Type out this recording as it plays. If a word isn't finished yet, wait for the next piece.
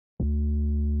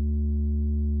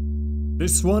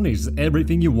This one is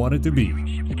everything you want it to be.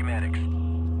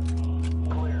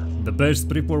 The best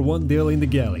 341 deal in the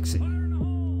galaxy.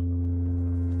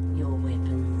 Your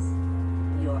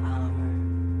weapons, your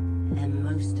armor, and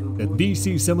most The importantly,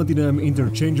 DC-17M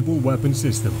Interchangeable Weapon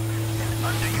System.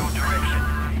 Under your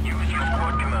direction, use your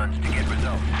squad commands to get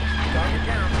results. Target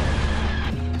down.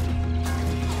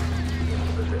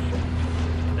 Into position.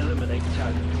 Eliminate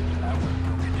target.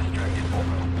 Get distracted.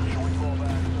 Showing fall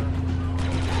back, sir.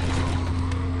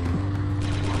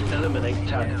 Eliminate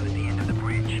target. At the end of the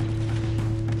bridge.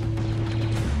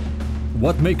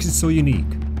 What makes it so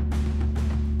unique?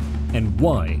 And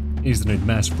why isn't it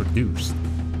mass-produced?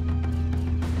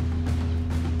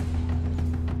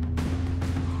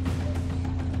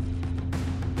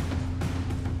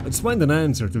 Let's find an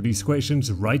answer to these questions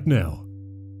right now.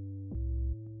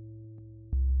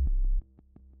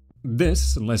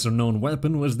 This lesser-known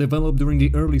weapon was developed during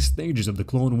the early stages of the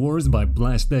Clone Wars by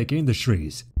Blastech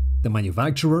Industries, the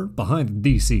manufacturer behind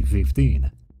the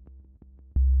DC-15.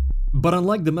 But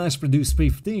unlike the mass-produced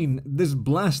 15, this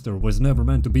blaster was never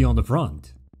meant to be on the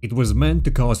front. It was meant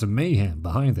to cause mayhem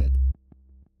behind it.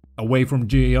 Away from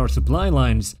GAR supply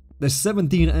lines, the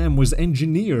 17M was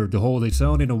engineered to hold its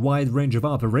own in a wide range of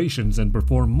operations and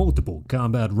perform multiple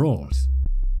combat roles.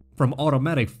 From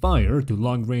automatic fire to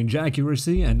long-range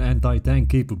accuracy and anti-tank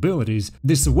capabilities,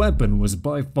 this weapon was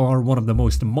by far one of the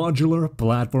most modular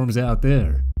platforms out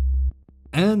there.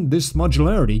 And this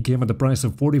modularity came at the price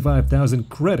of 45,000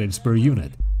 credits per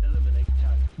unit.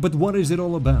 But what is it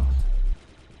all about?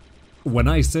 When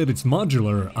I said it's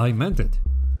modular, I meant it.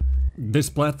 This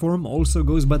platform also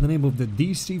goes by the name of the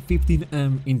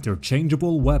DC-17M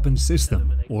Interchangeable Weapon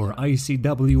System, or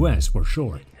ICWS for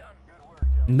short.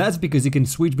 And that's because it can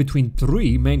switch between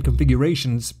three main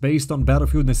configurations based on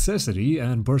battlefield necessity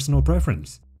and personal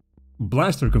preference: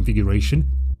 blaster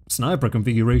configuration, sniper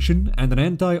configuration, and an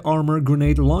anti-armor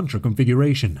grenade launcher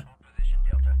configuration.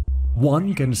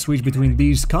 One can switch between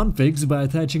these configs by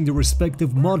attaching the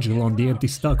respective module on the empty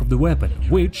stock of the weapon,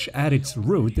 which, at its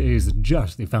root, is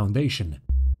just the foundation.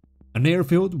 An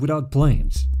airfield without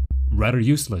planes. Rather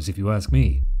useless if you ask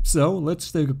me. So let's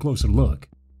take a closer look.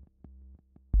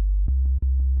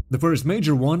 The first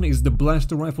major one is the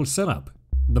blaster rifle setup,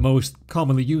 the most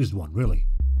commonly used one, really.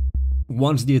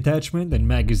 Once the attachment and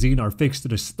magazine are fixed to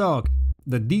the stock,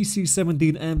 the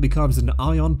DC-17M becomes an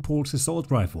ion pulse assault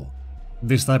rifle.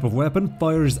 This type of weapon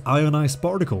fires ionized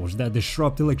particles that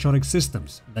disrupt electronic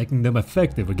systems, making them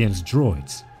effective against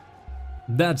droids.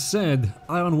 That said,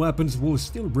 ion weapons will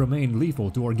still remain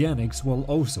lethal to organics while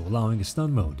also allowing a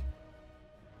stun mode.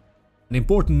 An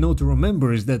important note to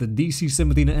remember is that the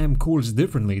DC-17M cools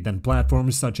differently than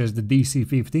platforms such as the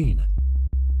DC-15.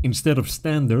 Instead of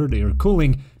standard air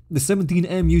cooling, the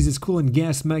 17M uses coolant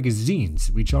gas magazines,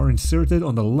 which are inserted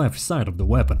on the left side of the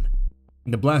weapon.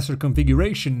 In the blaster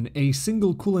configuration, a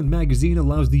single coolant magazine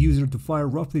allows the user to fire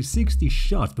roughly 60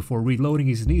 shots before reloading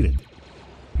is needed.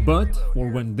 But for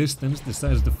when distance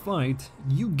decides to fight,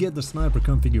 you get the sniper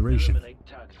configuration.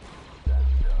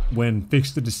 When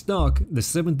fixed to the stock, the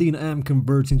 17M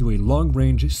converts into a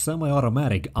long-range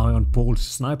semi-automatic ion pulse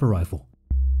sniper rifle.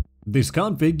 This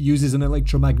config uses an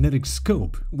electromagnetic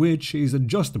scope, which is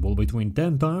adjustable between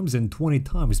 10 times and 20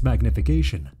 times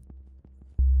magnification.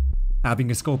 Having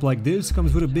a scope like this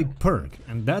comes with a big perk,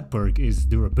 and that perk is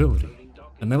durability.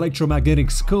 An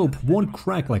electromagnetic scope won't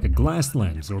crack like a glass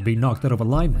lens or be knocked out of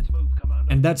alignment,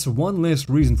 and that's one less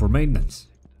reason for maintenance.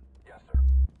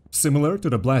 Similar to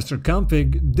the blaster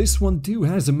config, this one too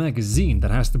has a magazine that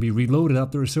has to be reloaded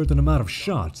after a certain amount of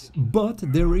shots, but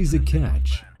there is a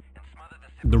catch.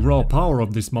 The raw power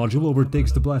of this module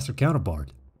overtakes the blaster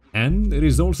counterpart, and it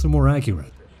is also more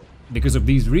accurate. Because of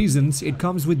these reasons, it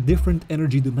comes with different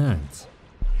energy demands.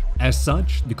 As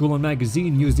such, the coolant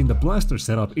magazine used in the blaster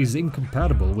setup is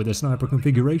incompatible with the sniper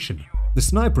configuration. The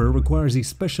sniper requires a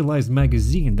specialized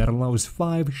magazine that allows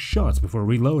 5 shots before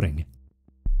reloading.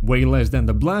 Way less than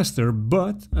the blaster,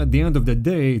 but at the end of the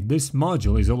day, this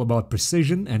module is all about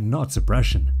precision and not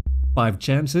suppression. 5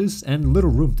 chances and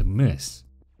little room to miss.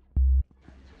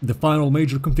 The final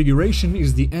major configuration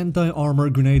is the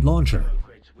anti-armor grenade launcher.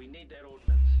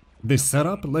 This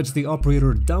setup lets the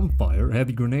operator dumbfire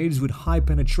heavy grenades with high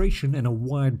penetration and a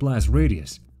wide blast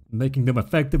radius, making them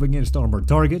effective against armored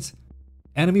targets,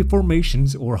 enemy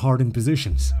formations, or hardened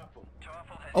positions.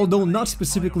 Although not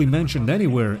specifically mentioned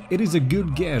anywhere, it is a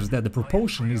good guess that the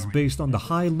propulsion is based on the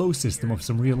high-low system of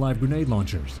some real-life grenade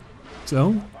launchers.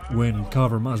 So, when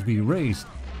cover must be raised,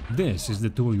 this is the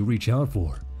tool you reach out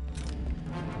for.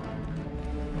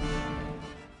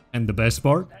 And the best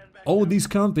part? All these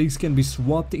configs can be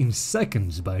swapped in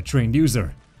seconds by a trained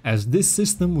user. as this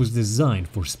system was designed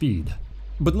for speed.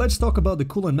 But let's talk about the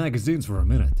coolant magazines for a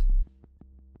minute.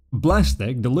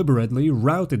 Blastech deliberately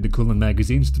routed the coolant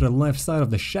magazines to the left side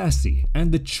of the chassis,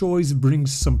 and the choice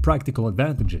brings some practical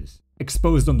advantages.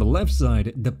 Exposed on the left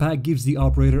side, the pack gives the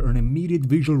operator an immediate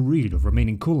visual read of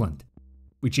remaining coolant,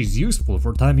 which is useful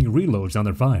for timing reloads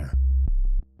under fire.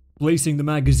 Placing the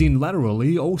magazine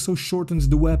laterally also shortens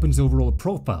the weapon's overall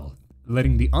profile,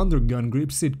 letting the undergun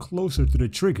grip sit closer to the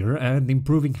trigger and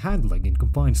improving handling in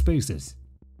confined spaces.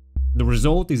 The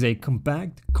result is a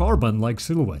compact, carbine-like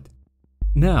silhouette.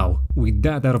 Now, with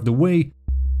that out of the way,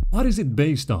 what is it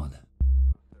based on?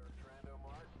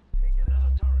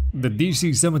 The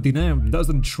DC-17M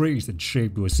doesn't trace its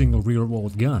shape to a single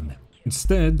rear-walled gun.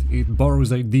 Instead, it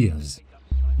borrows ideas,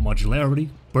 modularity,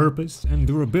 purpose, and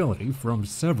durability from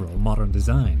several modern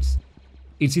designs.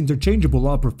 Its interchangeable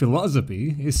upper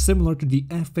philosophy is similar to the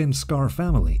FN SCAR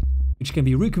family, which can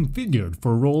be reconfigured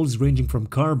for roles ranging from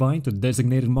carbine to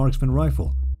designated marksman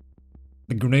rifle.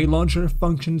 The grenade launcher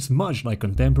functions much like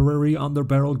contemporary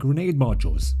underbarrel grenade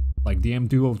modules, like the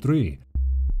M203,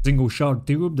 single-shot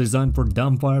tube designed for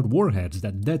dumbfired warheads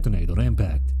that detonate on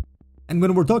impact. And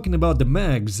when we're talking about the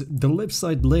mags, the left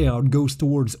side layout goes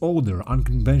towards older,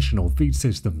 unconventional feed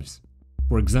systems.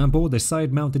 For example, the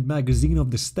side-mounted magazine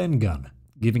of the Sten gun,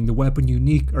 giving the weapon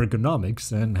unique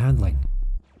ergonomics and handling.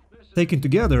 Taken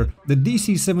together, the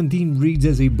DC-17 reads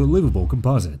as a believable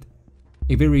composite,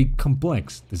 a very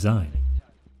complex design.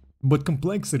 But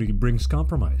complexity brings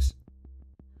compromise.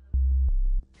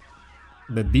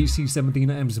 The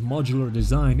DC-17M's modular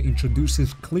design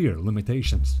introduces clear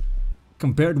limitations.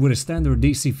 Compared with a standard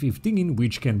DC-15,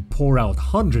 which can pour out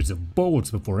hundreds of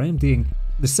bolts before emptying,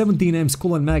 the 17M's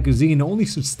coolant magazine only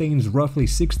sustains roughly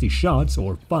 60 shots,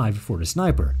 or 5 for the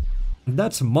sniper.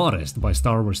 That's modest by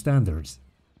Star Wars standards.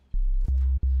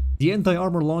 The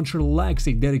anti-armor launcher lacks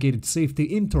a dedicated safety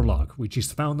interlock, which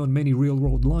is found on many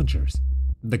real-world launchers.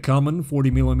 The common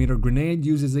 40mm grenade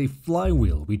uses a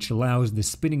flywheel, which allows the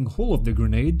spinning hull of the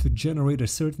grenade to generate a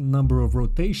certain number of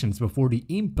rotations before the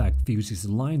impact fuse is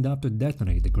lined up to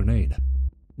detonate the grenade.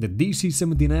 The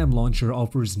DC-17M launcher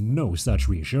offers no such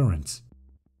reassurance.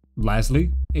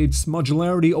 Lastly, its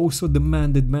modularity also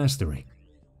demanded mastery.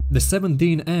 The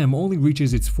 17M only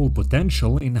reaches its full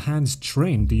potential in hands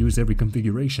trained to use every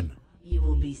configuration. You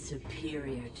will be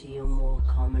superior to your more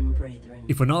common brethren.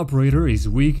 If an operator is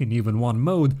weak in even one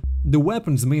mode, the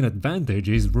weapon's main advantage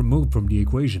is removed from the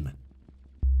equation.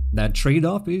 That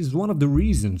trade-off is one of the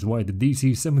reasons why the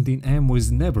DC-17M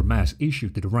was never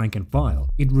mass-issued to the rank and file.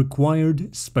 It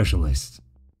required specialists.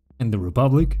 And the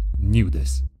Republic knew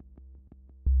this.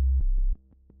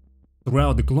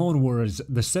 Throughout the Clone Wars,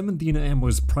 the 17M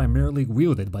was primarily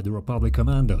wielded by the Republic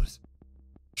commandos.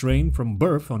 Trained from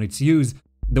birth on its use,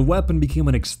 the weapon became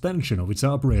an extension of its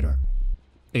operator.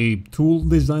 A tool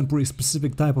designed for a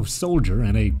specific type of soldier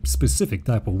and a specific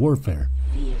type of warfare.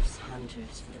 Fierce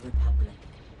hunters for the Republic.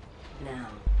 Now,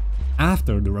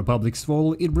 After the Republic's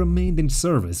fall, it remained in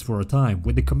service for a time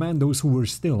with the commandos who were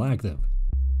still active.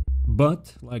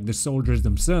 But, like the soldiers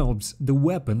themselves, the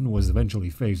weapon was eventually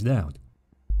phased out.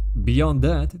 Beyond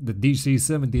that, the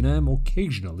DC-17M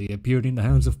occasionally appeared in the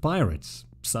hands of pirates,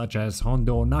 such as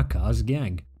Hondo Onaka's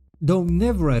gang, though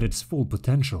never at its full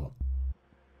potential.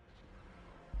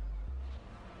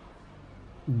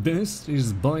 This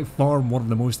is by far one of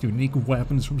the most unique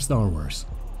weapons from Star Wars.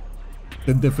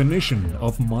 The definition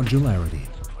of modularity.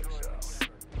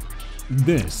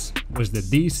 This was the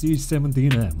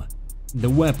DC-17M, the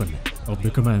weapon of the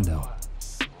Commando.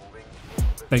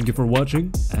 Thank you for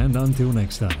watching, and until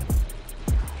next time.